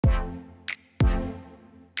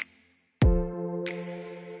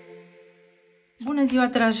Bună ziua,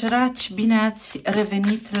 dragi raci! Bine ați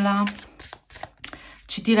revenit la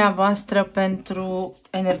citirea voastră pentru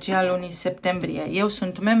energia lunii septembrie. Eu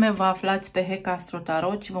sunt Meme, vă aflați pe Heka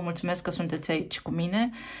𝗦𝗘𝗣𝗧𝗘𝗠 și vă mulțumesc că sunteți aici cu mine.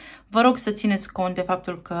 Vă rog să țineți cont de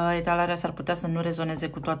faptul că etalarea s-ar putea să nu rezoneze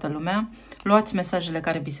cu toată lumea. Luați mesajele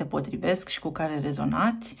care vi se potrivesc și cu care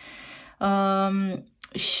rezonați.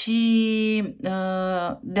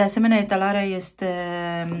 De asemenea, etalarea este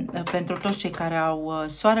pentru toți cei care au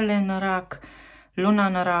soarele în rac, luna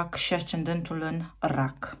în rac și ascendentul în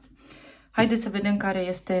rac. Haideți să vedem care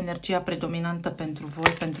este energia predominantă pentru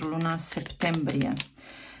voi pentru luna septembrie.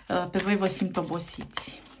 Pe voi vă simt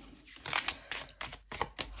obosiți.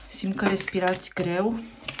 Simt că respirați greu.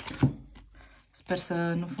 Sper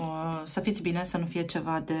să fiți bine, să nu fie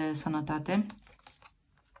ceva de sănătate.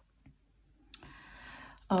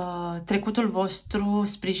 Trecutul vostru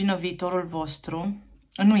sprijină viitorul vostru.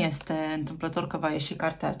 Nu este întâmplător că va ieși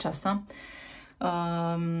cartea aceasta.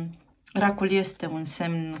 Racul este un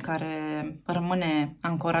semn care rămâne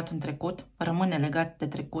ancorat în trecut, rămâne legat de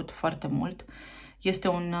trecut foarte mult. Este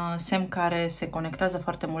un semn care se conectează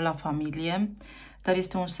foarte mult la familie, dar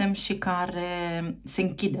este un semn și care se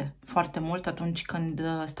închide foarte mult atunci când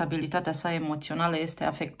stabilitatea sa emoțională este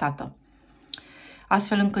afectată.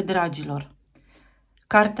 Astfel încât, dragilor,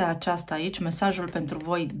 cartea aceasta aici, mesajul pentru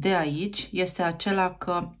voi de aici, este acela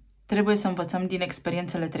că trebuie să învățăm din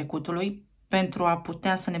experiențele trecutului pentru a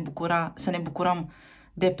putea să ne bucurăm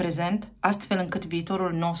de prezent, astfel încât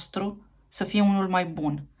viitorul nostru să fie unul mai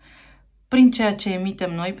bun. Prin ceea ce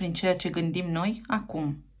emitem noi, prin ceea ce gândim noi,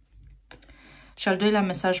 acum. Și al doilea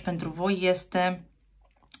mesaj pentru voi este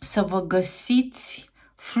să vă găsiți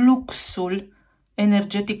fluxul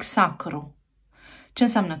energetic sacru. Ce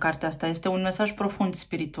înseamnă cartea asta? Este un mesaj profund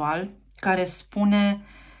spiritual care spune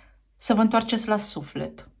să vă întoarceți la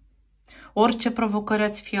suflet. Orice provocări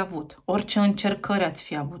ați fi avut, orice încercări ați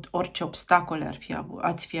fi avut, orice obstacole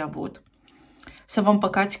ați fi avut, să vă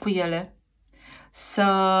împăcați cu ele,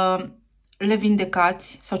 să le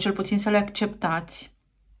vindecați sau cel puțin să le acceptați,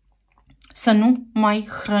 să nu mai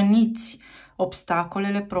hrăniți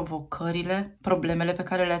obstacolele, provocările, problemele pe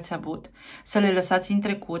care le-ați avut, să le lăsați în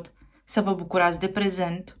trecut, să vă bucurați de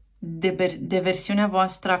prezent, de versiunea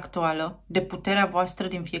voastră actuală, de puterea voastră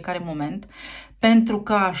din fiecare moment, pentru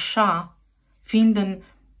că așa, fiind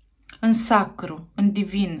în sacru, în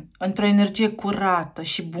divin, într-o energie curată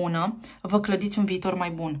și bună, vă clădiți un viitor mai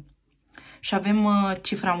bun. Și avem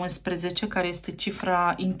cifra 11, care este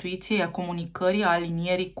cifra intuiției, a comunicării, a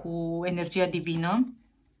alinierii cu energia divină.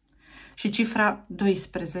 Și cifra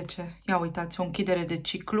 12, ia uitați, o închidere de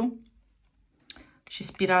ciclu și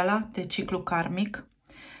spirala de ciclu karmic.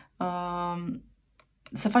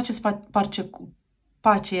 Să faceți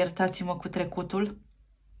pace, iertați-mă, cu trecutul,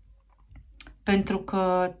 pentru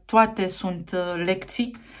că toate sunt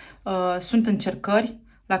lecții, sunt încercări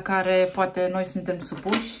la care poate noi suntem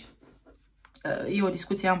supuși. E o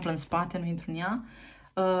discuție amplă în spate, nu intru în ea,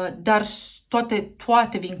 dar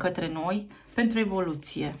toate vin către noi pentru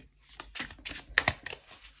evoluție.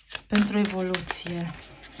 Pentru evoluție.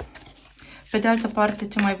 Pe de altă parte,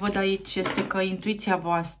 ce mai văd aici este că intuiția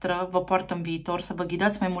voastră vă poartă în viitor, să vă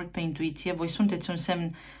ghidați mai mult pe intuiție. Voi sunteți un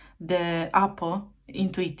semn de apă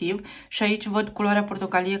intuitiv și aici văd culoarea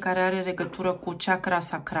portocalie care are legătură cu chakra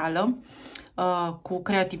sacrală, cu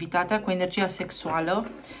creativitatea, cu energia sexuală,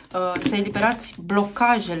 să eliberați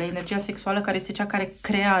blocajele, energia sexuală care este cea care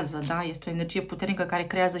creează, da? Este o energie puternică care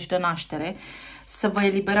creează și dă naștere, să vă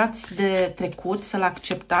eliberați de trecut, să-l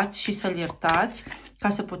acceptați și să-l iertați, ca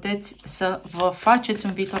să puteți să vă faceți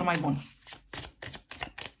un viitor mai bun.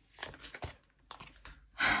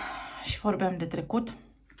 Și vorbeam de trecut.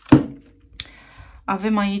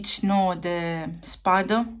 Avem aici 9 de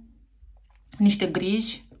spadă, niște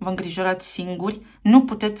griji, vă îngrijorați singuri, nu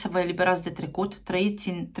puteți să vă eliberați de trecut, trăiți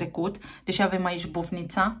în trecut, deși avem aici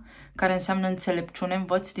bufnița, care înseamnă înțelepciune,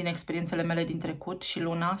 învăț din experiențele mele din trecut și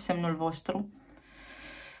luna, semnul vostru.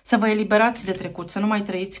 Să vă eliberați de trecut, să nu mai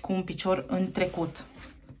trăiți cu un picior în trecut.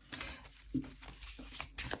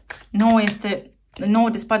 9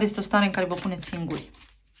 de spade este o stare în care vă puneți singuri.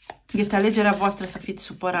 Este alegerea voastră să fiți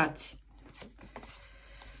supărați.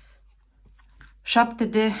 7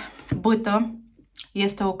 de bâtă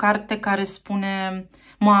este o carte care spune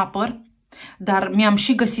mă apăr, dar mi-am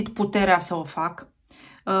și găsit puterea să o fac.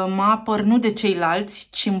 Mă apăr nu de ceilalți,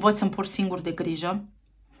 ci învăț să-mi port singur de grijă,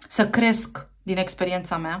 să cresc din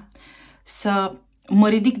experiența mea, să mă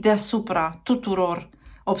ridic deasupra tuturor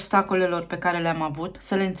obstacolelor pe care le-am avut,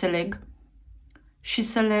 să le înțeleg și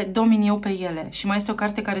să le domin eu pe ele. Și mai este o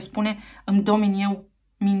carte care spune îmi domin eu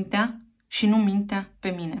mintea și nu mintea pe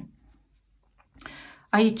mine.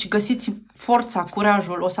 Aici găsiți forța,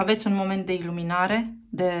 curajul, o să aveți un moment de iluminare,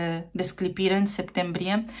 de sclipire în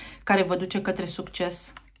septembrie, care vă duce către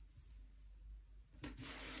succes.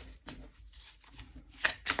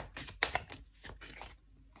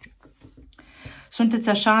 Sunteți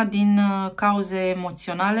așa din cauze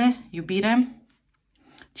emoționale, iubire.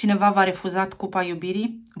 Cineva v-a refuzat cupa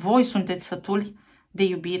iubirii. Voi sunteți sătuli de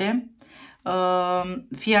iubire.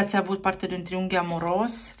 Fie ați avut parte de un triunghi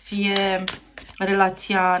amoros, fie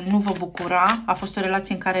relația nu vă bucura, a fost o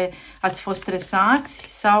relație în care ați fost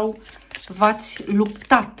stresați sau v-ați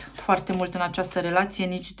luptat foarte mult în această relație,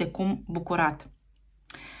 nici de cum bucurat.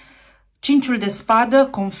 Cinciul de spadă,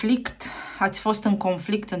 conflict, ați fost în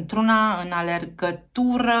conflict într-una, în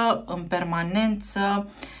alergătură, în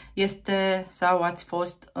permanență, este sau ați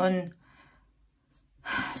fost în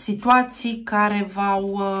situații care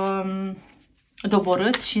v-au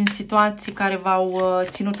doborât și în situații care v-au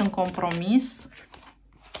ținut în compromis.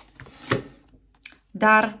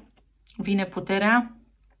 Dar vine puterea,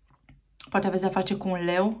 poate aveți de-a face cu un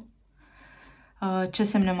leu. Ce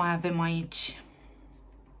semne mai avem aici?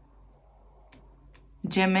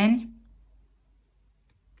 Gemeni,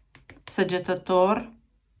 Săgetător,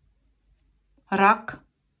 Rac,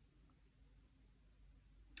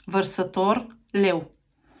 Vărsător, Leu.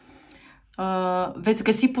 Veți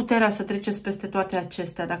găsi puterea să treceți peste toate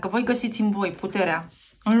acestea. Dacă voi găsiți în voi puterea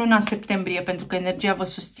în luna septembrie, pentru că energia vă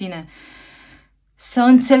susține, să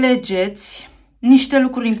înțelegeți niște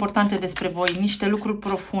lucruri importante despre voi, niște lucruri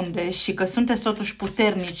profunde și că sunteți totuși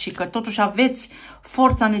puternici și că totuși aveți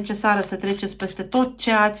forța necesară să treceți peste tot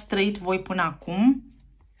ce ați trăit voi până acum,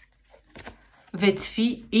 veți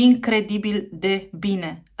fi incredibil de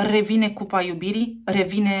bine. Revine cupa iubirii,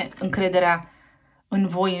 revine încrederea în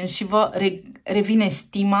voi înșivă, revine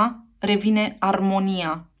stima, revine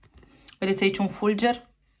armonia. Vedeți aici un fulger?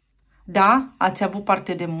 Da, ați avut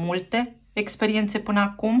parte de multe experiențe până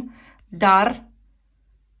acum, dar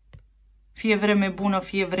fie vreme bună,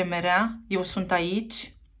 fie vreme rea, eu sunt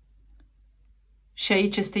aici și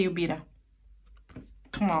aici este iubirea.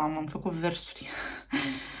 Mamă, am făcut versuri.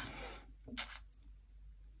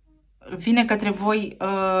 Vine către voi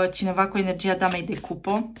cineva cu energia damei de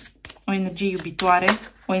cupă, o energie iubitoare,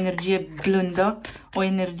 o energie blândă, o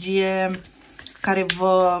energie care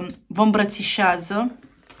vă îmbrățișează,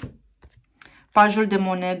 pajul de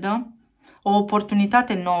monedă, o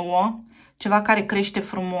oportunitate nouă, ceva care crește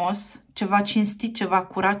frumos, ceva cinstit, ceva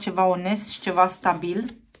curat, ceva onest și ceva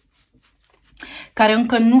stabil, care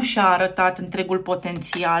încă nu și-a arătat întregul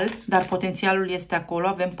potențial, dar potențialul este acolo,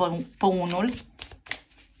 avem păunul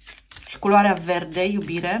și culoarea verde,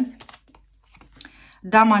 iubire,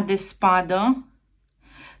 dama de spadă,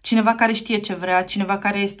 cineva care știe ce vrea, cineva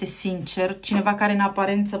care este sincer, cineva care în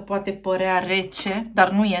aparență poate părea rece,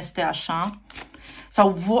 dar nu este așa.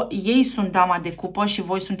 Sau ei sunt dama de cupă și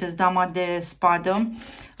voi sunteți dama de spadă,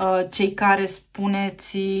 cei care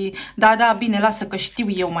spuneți, da, da, bine, lasă că știu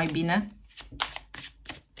eu mai bine.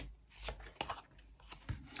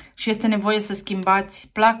 Și este nevoie să schimbați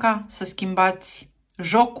placa, să schimbați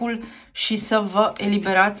jocul și să vă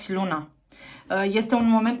eliberați luna. Este un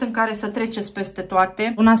moment în care să treceți peste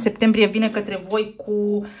toate. Luna septembrie vine către voi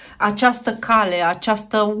cu această cale,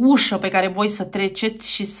 această ușă pe care voi să treceți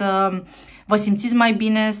și să vă simțiți mai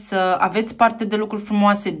bine, să aveți parte de lucruri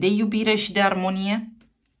frumoase, de iubire și de armonie.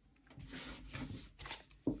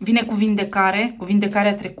 Vine cu vindecare, cu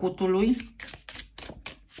vindecarea trecutului.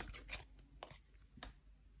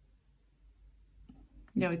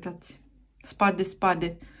 Ia uitați, spade,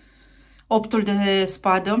 spade. Optul de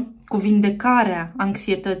spadă, cu vindecarea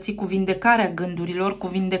anxietății, cu vindecarea gândurilor, cu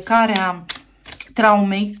vindecarea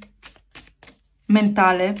traumei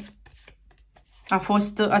mentale.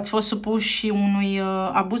 Ați fost supuși unui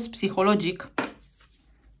abuz psihologic.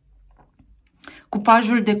 Cu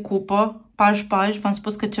pajul de cupă, paj, v-am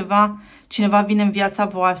spus că cineva vine în viața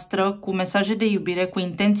voastră cu mesaje de iubire, cu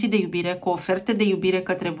intenții de iubire, cu oferte de iubire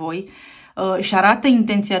către voi și arată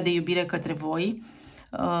intenția de iubire către voi.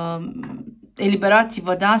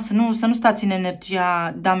 Eliberați-vă, da? Să nu stați în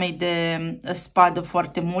energia damei de spadă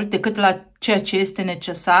foarte mult, decât la ceea ce este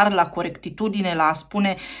necesar, la corectitudine, la a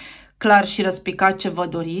spune clar și răspicat ce vă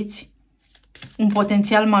doriți. Un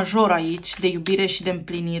potențial major aici de iubire și de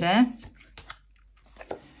împlinire.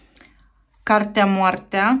 Cartea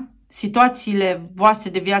Moartea. Situațiile voastre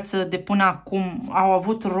de viață de până acum au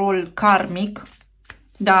avut rol karmic.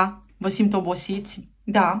 Da, vă simt obosiți.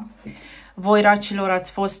 Da. Voi, racilor,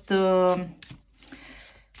 ați fost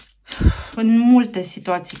în multe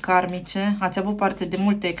situații karmice, ați avut parte de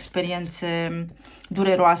multe experiențe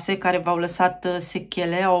dureroase care v-au lăsat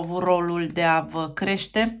sechele, au avut rolul de a vă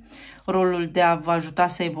crește, rolul de a vă ajuta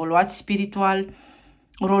să evoluați spiritual,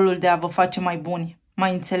 rolul de a vă face mai buni,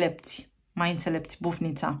 mai înțelepți,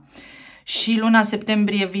 bufnița. Și luna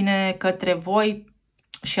septembrie vine către voi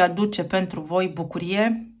și aduce pentru voi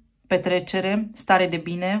bucurie, petrecere, stare de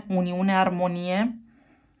bine, uniune, armonie,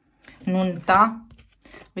 nunta.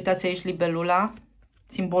 Uitați aici libelula,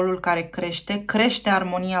 simbolul care crește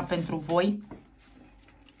armonia pentru voi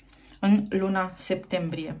în luna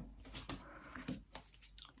septembrie.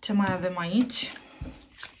 Ce mai avem aici?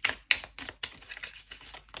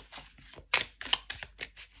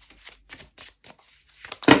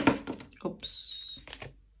 Ups,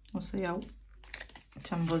 o să iau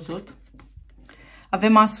ce am văzut.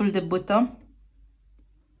 Avem asul de bâtă,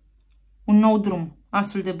 un nou drum,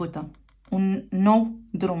 asul de bâtă, un nou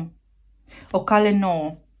drum, o cale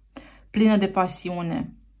nouă, plină de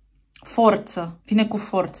pasiune, forță, vine cu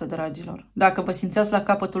forță, dragilor. Dacă vă simțeați la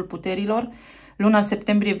capătul puterilor, luna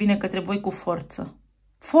septembrie vine către voi cu forță.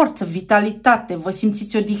 Forță, vitalitate, vă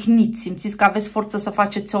simțiți odihniți, simțiți că aveți forță să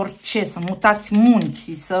faceți orice, să mutați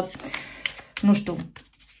munții, să, nu știu,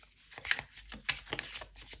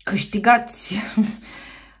 câștigați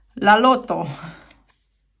la loto.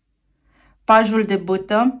 Pajul de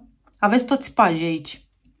bâtă, aveți toți paji aici.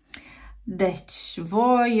 Deci,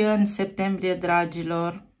 voi în septembrie,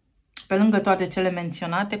 dragilor, pe lângă toate cele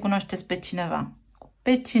menționate, cunoașteți pe cineva.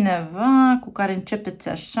 Pe cineva cu care începeți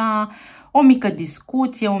așa o mică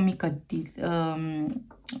discuție, o mică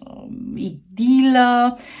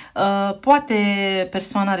idilă, poate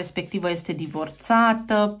persoana respectivă este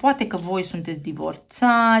divorțată, poate că voi sunteți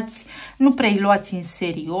divorțați, nu prea îi luați în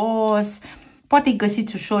serios, poate îi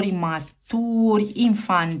găsiți ușor imaturi,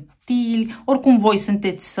 infantili, oricum voi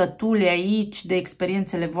sunteți sătuli aici de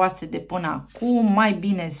experiențele voastre de până acum, mai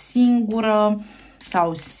bine singură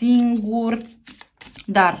sau singur,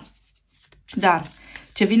 dar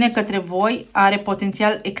ce vine către voi are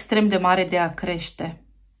potențial extrem de mare de a crește.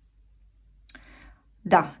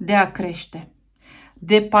 Da, de a crește,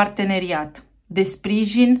 de parteneriat, de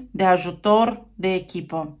sprijin, de ajutor, de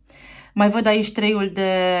echipă. Mai văd aici treiul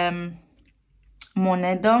de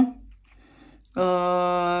monedă.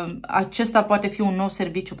 Acesta poate fi un nou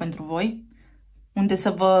serviciu pentru voi, unde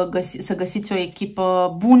să găsiți o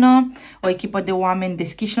echipă bună, o echipă de oameni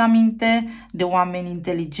deschiși la minte, de oameni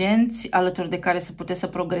inteligenți, alături de care să puteți să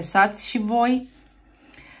progresați și voi.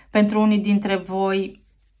 Pentru unii dintre voi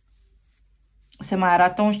se mai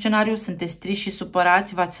arată un scenariu, sunteți triști și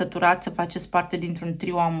supărați, v-ați săturat să faceți parte dintr-un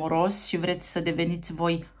trio amoros și vreți să deveniți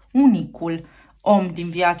voi unicul om din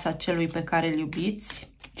viața celui pe care îl iubiți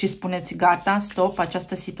și spuneți gata, stop,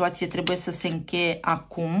 această situație trebuie să se încheie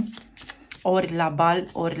acum, ori la bal,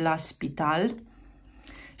 ori la spital.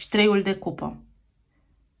 Și treiul de cupă.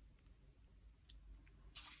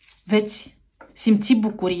 Veți simți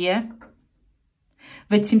bucurie.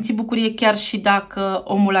 Veți simți bucurie chiar și dacă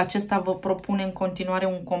omul acesta vă propune în continuare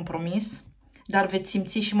un compromis, dar veți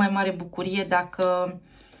simți și mai mare bucurie dacă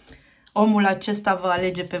omul acesta vă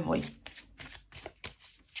alege pe voi.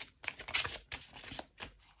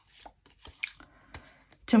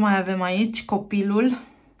 Ce mai avem aici? Copilul,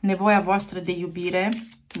 nevoia voastră de iubire,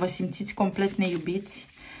 vă simțiți complet neiubiți,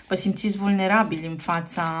 vă simțiți vulnerabili în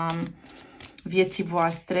fața vieții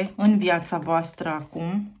voastre, în viața voastră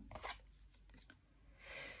acum.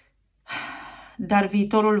 Dar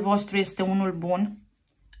viitorul vostru este unul bun,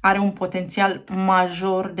 are un potențial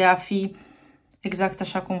major de a fi exact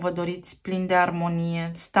așa cum vă doriți, plin de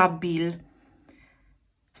armonie, stabil,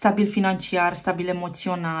 stabil financiar, stabil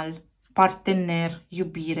emoțional, partener,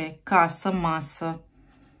 iubire, casă, masă.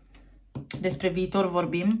 Despre viitor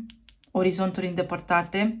vorbim, orizonturi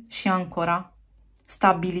îndepărtate și ancora,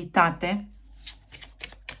 stabilitate.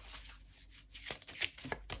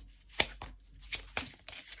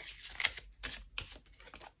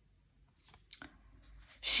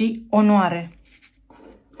 Și onoare,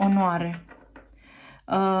 onoare,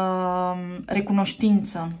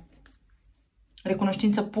 recunoștință,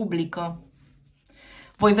 recunoștință publică.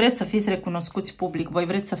 Voi vreți să fiți recunoscuți public, voi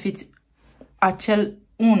vreți să fiți acel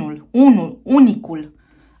unicul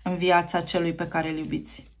în viața celui pe care îl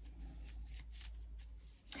iubiți.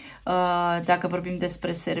 Dacă vorbim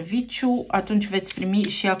despre serviciu, atunci veți primi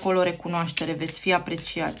și acolo recunoaștere, veți fi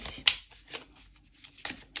apreciați.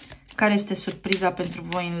 Care este surpriza pentru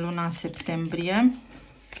voi în luna septembrie?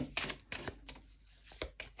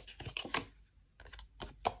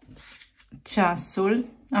 Ceasul,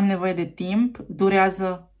 am nevoie de timp,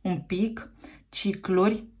 durează un pic,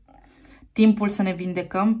 cicluri, timpul să ne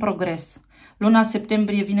vindecăm, progres. Luna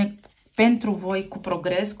septembrie vine pentru voi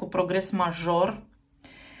cu progres major,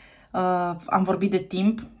 Am vorbit de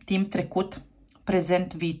timp trecut,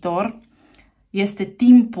 prezent, viitor. Este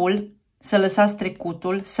timpul să lăsați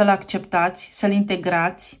trecutul, să-l acceptați, să-l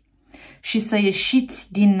integrați și să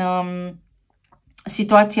ieșiți din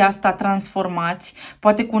situația asta transformați,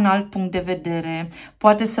 poate cu un alt punct de vedere,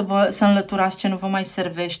 poate să înlăturați ce nu vă mai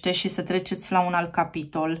servește și să treceți la un alt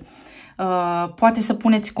capitol. Poate să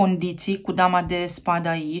puneți condiții cu dama de spadă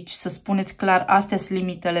aici, să spuneți clar, astea sunt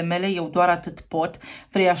limitele mele, eu doar atât pot,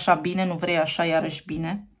 vrei așa bine, nu vrei așa iarăși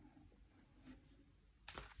bine.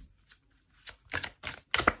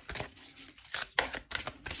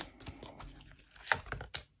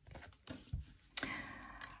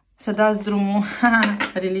 Să dați drumul,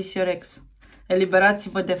 release your ex,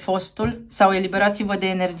 eliberați-vă de fostul sau eliberați-vă de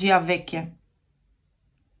energia veche.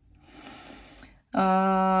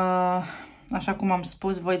 Așa cum am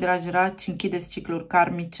spus, voi, dragi raci, închideți cicluri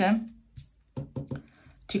karmice.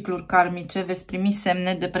 Cicluri karmice, veți primi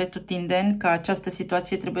semne de pretutindeni că această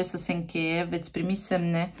situație trebuie să se încheie, veți primi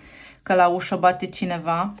semne că la ușă bate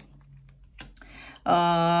cineva,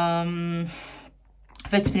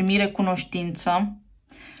 veți primi recunoștință,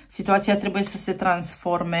 situația trebuie să se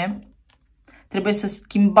transforme, trebuie să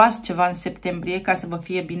schimbați ceva în septembrie ca să vă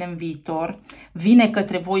fie bine în viitor, vine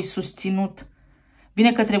către voi susținut,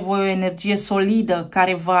 vine către voi o energie solidă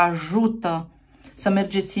care vă ajută să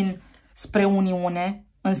mergeți spre uniune,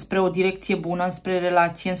 înspre o direcție bună, înspre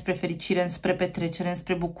relație, înspre fericire, înspre petrecere,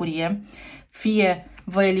 înspre bucurie. Fie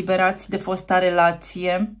vă eliberați de fosta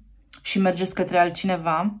relație și mergeți către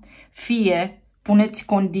altcineva, fie puneți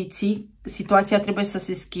condiții, situația trebuie să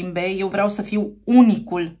se schimbe, eu vreau să fiu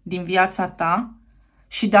unicul din viața ta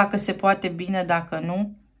și dacă se poate bine, dacă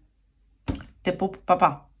nu, te pup, pa,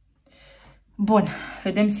 pa! Bun,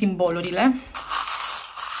 vedem simbolurile.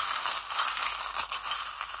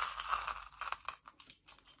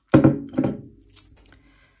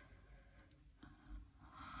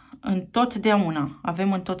 Întotdeauna,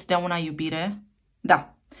 avem întotdeauna iubire,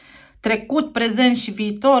 da. Trecut, prezent și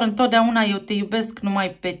viitor, întotdeauna eu te iubesc numai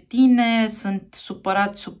pe tine, sunt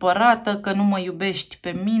supărat, supărată că nu mă iubești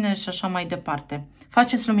pe mine și așa mai departe.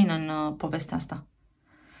 Faceți lumină în povestea asta.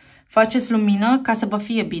 Faceți lumină ca să vă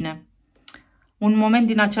fie bine. Un moment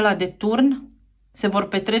din acela de turn, se vor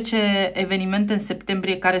petrece evenimente în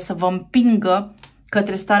septembrie care să vă împingă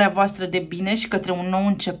către starea voastră de bine și către un nou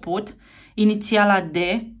început. Inițiala D,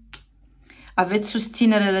 aveți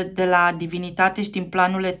susținere de la divinitate și din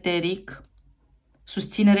planul eteric,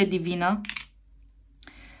 susținere divină.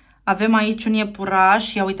 Avem aici un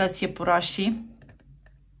iepuraș, ia uitați iepurașii,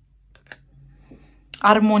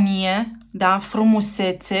 armonie, da,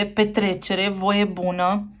 frumusețe, petrecere, voie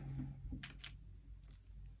bună.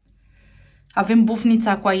 Avem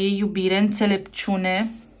bufnița cu a ei iubire, înțelepciune,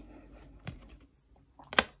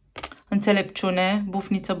 înțelepciune,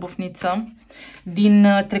 bufniță, bufniță. Din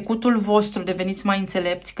trecutul vostru deveniți mai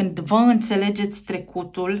înțelepți. Când vă înțelegeți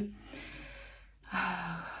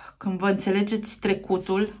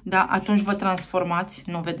trecutul, da, atunci vă transformați,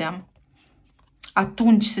 nu vedeam.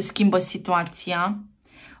 Atunci se schimbă situația.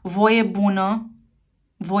 Voie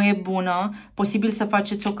bună, posibil să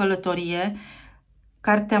faceți o călătorie.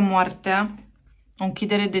 Cartea moartea, o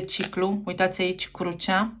închidere de ciclu, uitați aici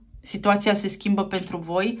crucea, situația se schimbă pentru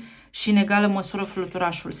voi și în egală măsură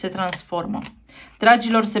fluturașul se transformă.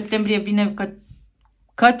 Dragilor, septembrie vine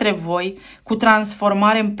către voi cu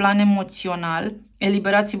transformare în plan emoțional,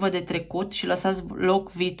 eliberați-vă de trecut și lăsați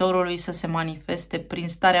loc viitorului să se manifeste prin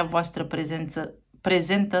starea voastră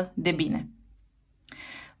prezentă de bine.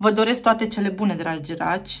 Vă doresc toate cele bune, dragi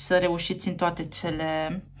raci, să reușiți în toate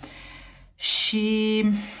cele... Și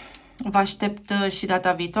vă aștept și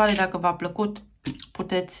data viitoare. Dacă v-a plăcut,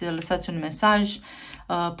 puteți lăsați un mesaj,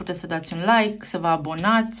 puteți să dați un like, să vă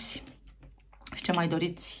abonați și ce mai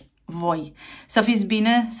doriți voi. Să fiți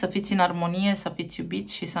bine, să fiți în armonie, să fiți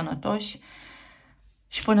iubiți și sănătoși.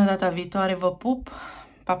 Și până data viitoare vă pup.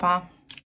 Pa, pa!